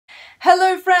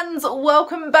Hello friends,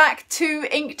 welcome back to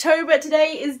Inktober.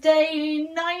 Today is day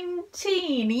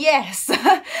 19, yes,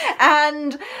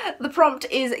 and the prompt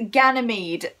is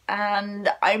Ganymede, and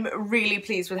I'm really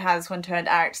pleased with how this one turned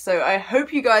out, so I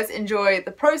hope you guys enjoy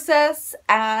the process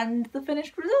and the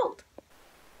finished result.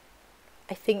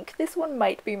 I think this one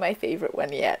might be my favourite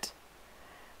one yet.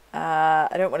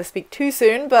 I don't want to speak too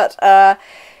soon, but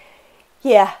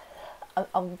yeah,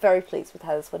 I'm very pleased with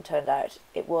how this one turned out.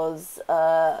 It was,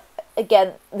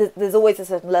 again, there's always a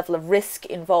certain level of risk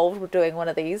involved with doing one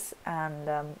of these,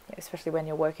 and especially when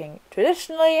you're working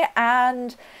traditionally,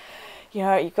 and you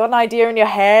know, you've got an idea in your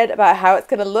head about how it's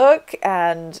going to look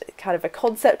and kind of a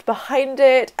concept behind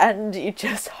it, and you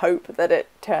just hope that it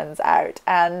turns out.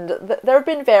 And there have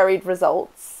been varied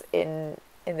results in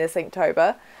this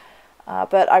Inktober,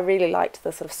 but I really liked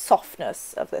the sort of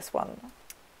softness of this one.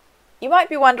 You might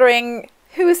be wondering,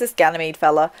 who is this Ganymede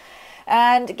fella?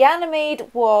 And Ganymede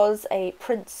was a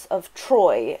prince of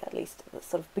Troy, at least at the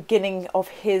sort of beginning of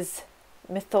his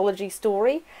mythology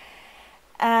story.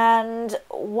 And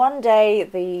one day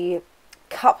the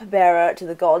cupbearer to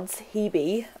the gods,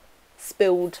 Hebe,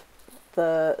 spilled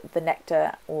the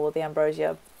nectar or the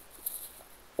ambrosia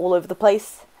all over the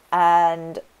place,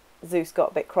 and Zeus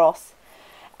got a bit cross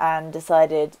and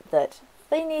decided that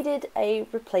they needed a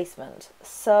replacement.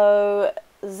 So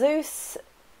Zeus,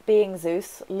 being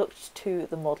Zeus, looked to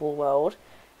the model world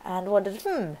and wondered,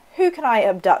 who can I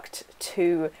abduct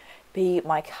to be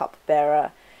my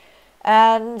cupbearer?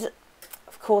 And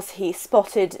of course he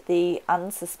spotted the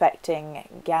unsuspecting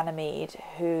Ganymede,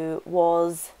 who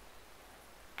was,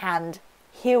 and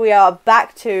here we are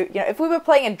back to, you know, if we were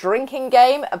playing a drinking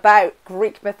game about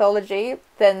Greek mythology,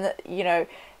 then, you know,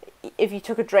 if you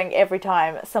took a drink every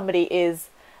time somebody is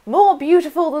more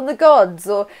beautiful than the gods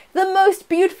or the most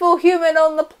beautiful human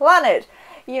on the planet,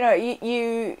 you know,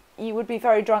 you would be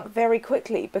very drunk very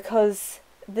quickly, because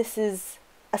this is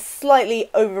a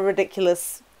slightly over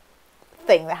ridiculous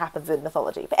thing that happens in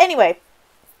mythology. But anyway,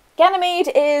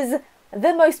 Ganymede is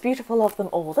the most beautiful of them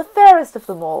all, the fairest of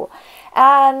them all,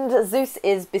 and Zeus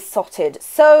is besotted.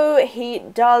 So he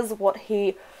does what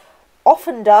he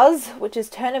often does, which is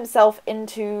turn himself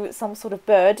into some sort of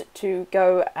bird to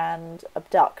go and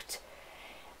abduct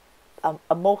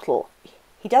a mortal.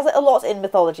 He does it a lot in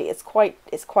mythology. It's quite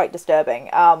disturbing.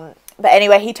 But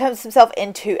anyway, he turns himself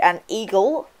into an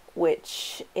eagle,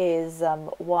 which is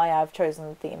why I've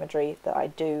chosen the imagery that I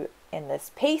do in this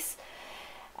piece,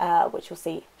 which you'll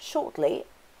see shortly.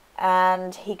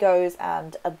 And he goes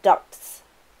and abducts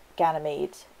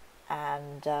Ganymede,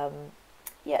 and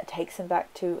yeah, takes him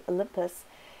back to Olympus,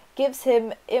 gives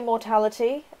him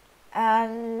immortality,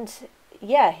 and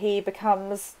yeah, he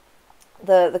becomes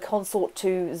the consort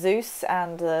to Zeus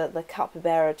and the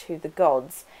cupbearer to the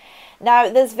gods. Now,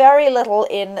 there's very little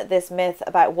in this myth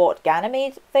about what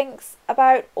Ganymede thinks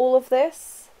about all of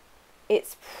this.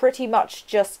 It's pretty much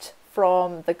just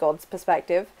from the gods'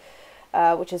 perspective,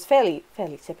 which is fairly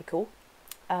typical.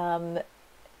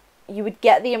 You would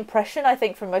get the impression, I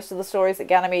think, from most of the stories that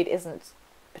Ganymede isn't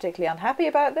particularly unhappy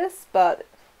about this, but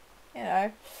you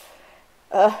know,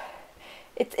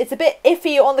 it's a bit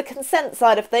iffy on the consent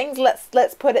side of things.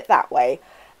 Let's put it that way.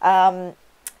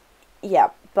 Yeah,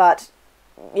 but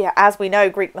yeah, as we know,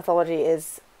 Greek mythology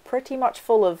is pretty much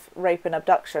full of rape and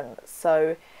abduction,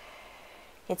 so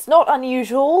it's not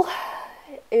unusual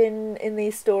in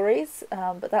these stories,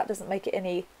 but that doesn't make it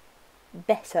any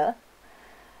better.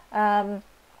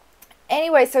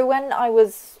 Anyway, so when I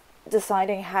was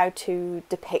deciding how to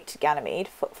depict Ganymede,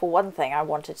 for one thing, I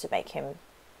wanted to make him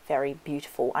very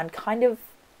beautiful and kind of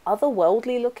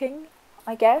otherworldly looking,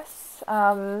 I guess.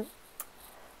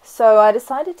 So I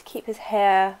decided to keep his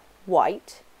hair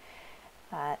white,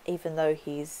 even though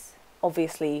he's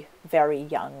obviously very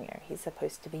young. You know, he's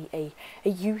supposed to be a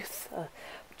youth, a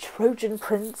Trojan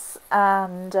prince,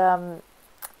 and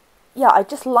yeah, I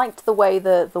just liked the way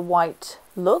the white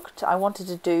looked. I wanted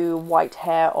to do white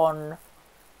hair on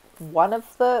one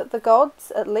of the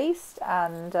gods at least,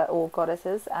 and or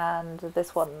goddesses, and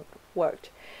this one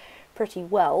worked pretty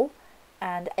well.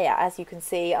 And yeah, as you can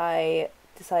see, I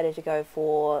decided to go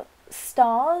for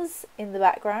stars in the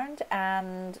background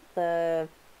and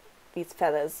these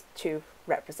feathers to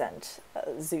represent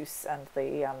Zeus and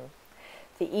the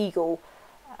eagle.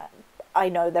 I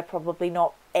know they're probably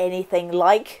not anything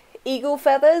like eagle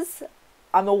feathers,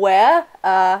 I'm aware.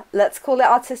 Let's call it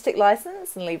artistic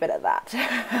license and leave it at that.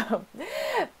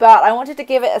 But I wanted to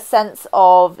give it a sense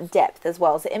of depth as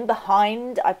well. So in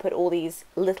behind, I put all these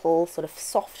little sort of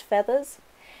soft feathers.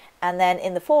 And then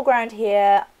in the foreground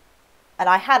here, and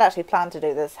I had actually planned to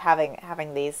do this,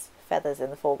 having these feathers in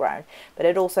the foreground. But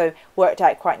it also worked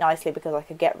out quite nicely because I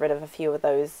could get rid of a few of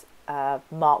those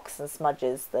marks and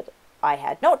smudges that I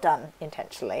had not done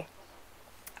intentionally.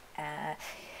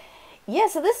 Yeah,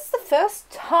 so this is the first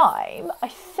time, I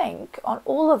think, on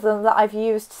all of them that I've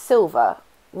used silver,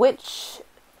 which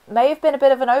may have been a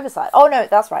bit of an oversight. Oh no,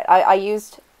 that's right. I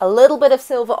used a little bit of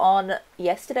silver on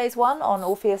yesterday's one, on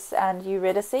Orpheus and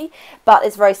Eurydice, but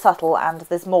it's very subtle and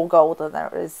there's more gold than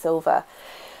there is silver.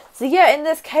 So yeah, in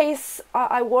this case,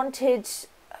 I wanted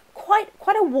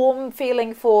quite a warm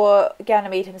feeling for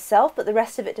Ganymede himself, but the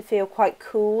rest of it to feel quite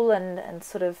cool and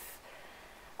sort of,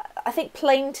 I think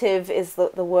plaintive is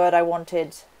the word I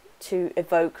wanted to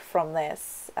evoke from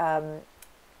this.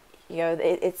 You know,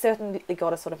 it certainly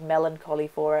got a sort of melancholy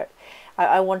for it.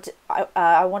 I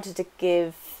wanted to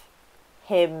give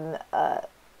him a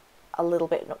little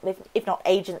bit, if not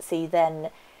agency, then,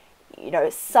 you know,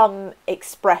 some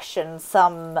expression,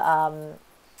 some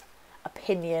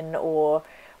opinion or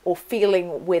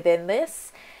feeling within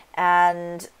this,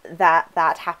 and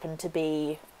that happened to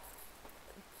be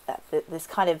this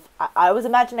kind of, I was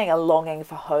imagining a longing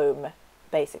for home,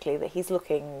 basically, that he's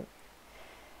looking,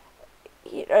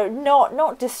 you know,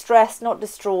 not distressed, not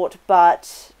distraught,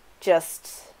 but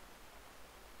just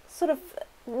sort of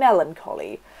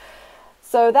melancholy.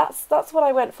 So that's what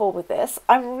I went for with this.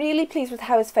 I'm really pleased with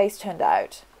how his face turned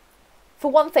out.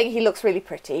 For one thing, he looks really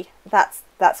pretty.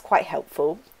 That's quite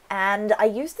helpful. And I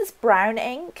used this brown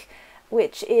ink,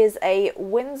 which is a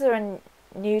Winsor and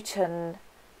Newton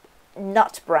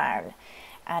nut brown,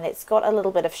 and it's got a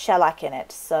little bit of shellac in it,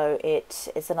 so it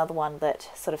is another one that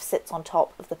sort of sits on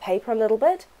top of the paper a little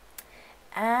bit.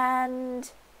 And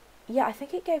yeah, I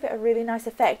think it gave it a really nice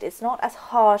effect. It's not as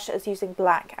harsh as using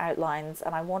black outlines,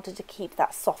 and I wanted to keep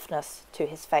that softness to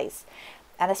his face.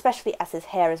 And especially as his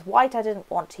hair is white, I didn't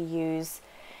want to use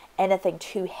anything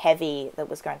too heavy that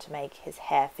was going to make his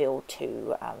hair feel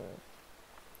too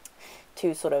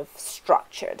sort of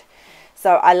structured.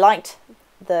 So I liked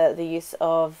the use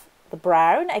of the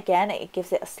brown. Again, it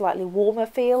gives it a slightly warmer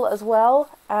feel as well,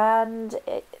 and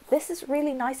this is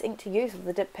really nice ink to use with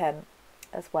the dip pen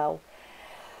as well.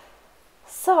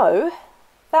 So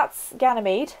that's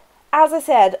Ganymede. As I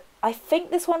said, I think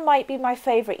this one might be my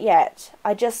favourite yet.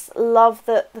 I just love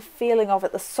the feeling of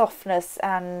it, the softness,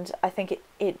 and I think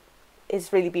it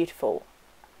is really beautiful,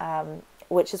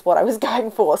 which is what I was going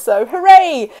for, so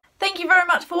hooray! Thank you very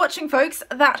much for watching, folks.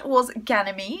 That was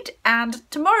Ganymede, and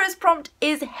tomorrow's prompt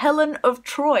is Helen of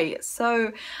Troy.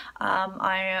 So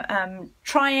I am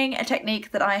trying a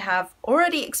technique that I have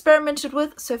already experimented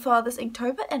with so far this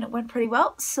Inktober, and it went pretty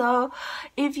well. So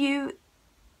if you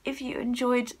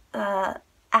enjoyed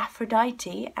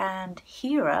Aphrodite and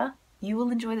Hera, you will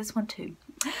enjoy this one too.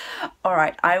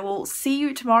 Alright, I will see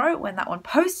you tomorrow when that one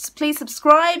posts. Please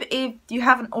subscribe if you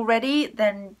haven't already,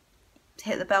 then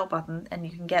hit the bell button and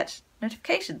you can get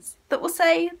notifications that will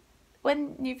say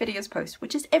when new videos post,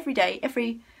 which is every day,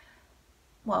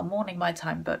 well, morning my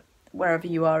time, but wherever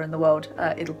you are in the world,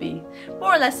 it'll be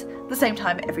more or less the same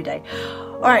time every day.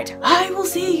 Alright, I will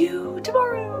see you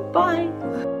tomorrow.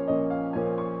 Bye.